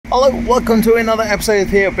Hello, welcome to another episode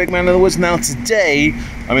here at Big Man in the Woods. Now today,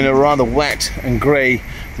 I'm in a rather wet and grey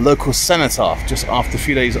local cenotaph, just after a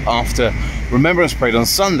few days after Remembrance Parade on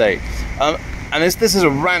Sunday. And this is a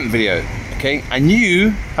rant video, okay? And you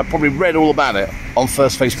have probably read all about it on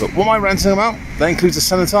First Facebook. What am I ranting about? That includes a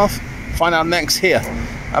cenotaph? Find out next here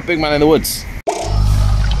at Big Man in the Woods.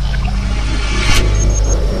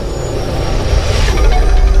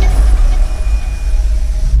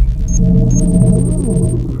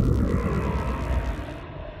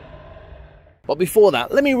 But before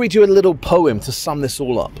that, let me read you a little poem to sum this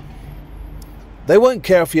all up. They won't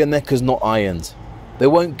care if your neck is not ironed. They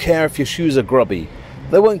won't care if your shoes are grubby.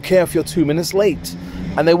 They won't care if you're 2 minutes late.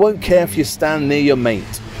 And they won't care if you stand near your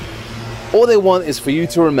mate. All they want is for you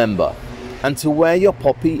to remember and to wear your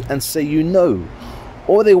poppy and say you know.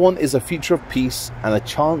 All they want is a future of peace and a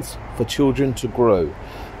chance for children to grow.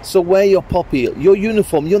 So wear your poppy, your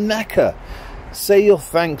uniform, your knacker. Say your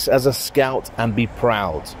thanks as a scout and be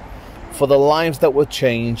proud. For the lives that were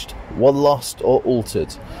changed, were lost or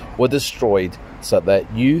altered, were destroyed so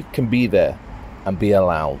that you can be there and be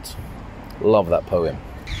allowed. Love that poem.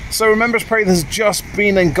 So Remembrance Parade has just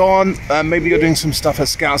been and gone. Maybe you're doing some stuff at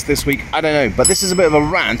Scouts this week. I don't know. But this is a bit of a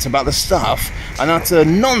rant about the stuff and utter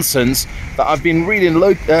nonsense that I've been reading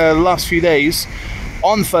last few days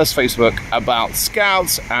on First Facebook about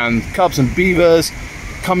Scouts and Cubs and Beavers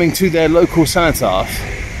coming to their local cenotaph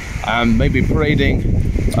and maybe parading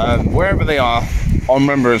wherever they are on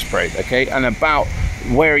Remembrance Parade, okay, and about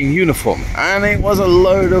wearing uniform. And it was a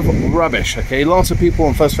load of rubbish, okay. Lots of people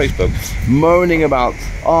on First Facebook moaning about,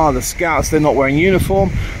 oh, the Scouts, they're not wearing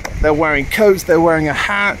uniform, they're wearing coats, they're wearing a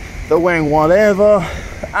hat, they're wearing whatever.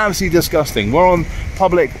 Absolutely disgusting. We're on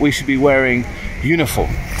public, we should be wearing uniform.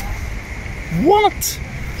 What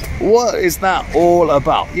is that all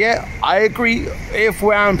about? Yeah, I agree, if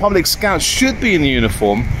we're out in public, Scouts should be in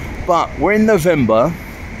uniform, but we're in November.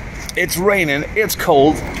 It's raining, it's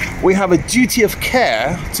cold. We have a duty of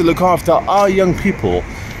care to look after our young people.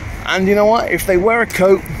 And you know what? If they wear a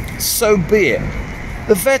coat, so be it.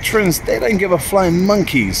 The veterans, they don't give a flying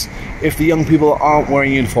monkeys if the young people aren't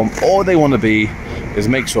wearing uniform. All they want to be is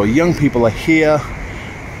make sure young people are here.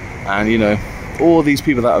 And you know, all these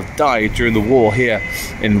people that have died during the war here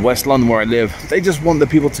in West London where I live, they just want the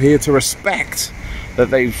people here to respect that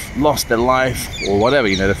they've lost their life or whatever,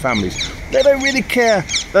 you know, their families. They don't really care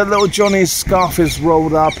that little Johnny's scarf is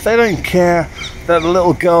rolled up. They don't care that the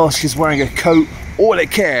little girl, she's wearing a coat. All they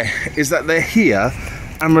care is that they're here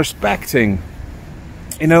and respecting,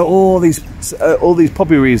 you know, all these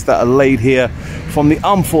poppy wreaths that are laid here from the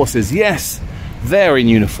armed forces. Yes, they're in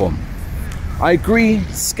uniform. I agree,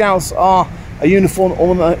 Scouts are a uniform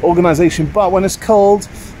organisation, but when it's cold,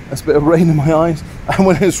 there's a bit of rain in my eyes, and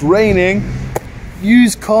when it's raining,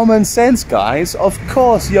 use common sense, guys. Of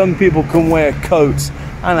course young people can wear coats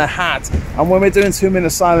and a hat, and when we're doing 2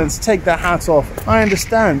 minute silence, take that hat off. I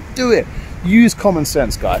understand, do it. Use common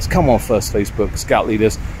sense, guys. Come on, First Facebook Scout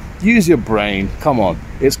leaders, use your brain. Come on,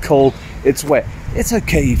 it's cold, it's wet. It's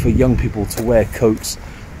okay for young people to wear coats,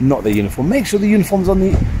 not their uniform. Make sure the uniform's on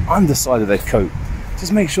the underside of their coat.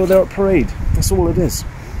 Just make sure they're at parade. That's all it is.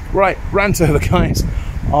 Right, rant over, guys.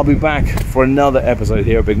 I'll be back for another episode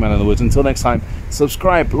here at Big Man in the Woods. Until next time,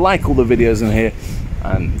 subscribe, like all the videos in here,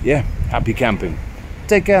 and yeah, happy camping.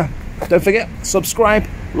 Take care. Don't forget, subscribe,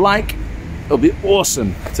 like. It'll be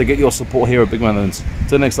awesome to get your support here at Big Man in the Woods.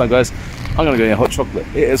 Until next time, guys, I'm going to go get hot chocolate.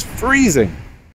 It is freezing.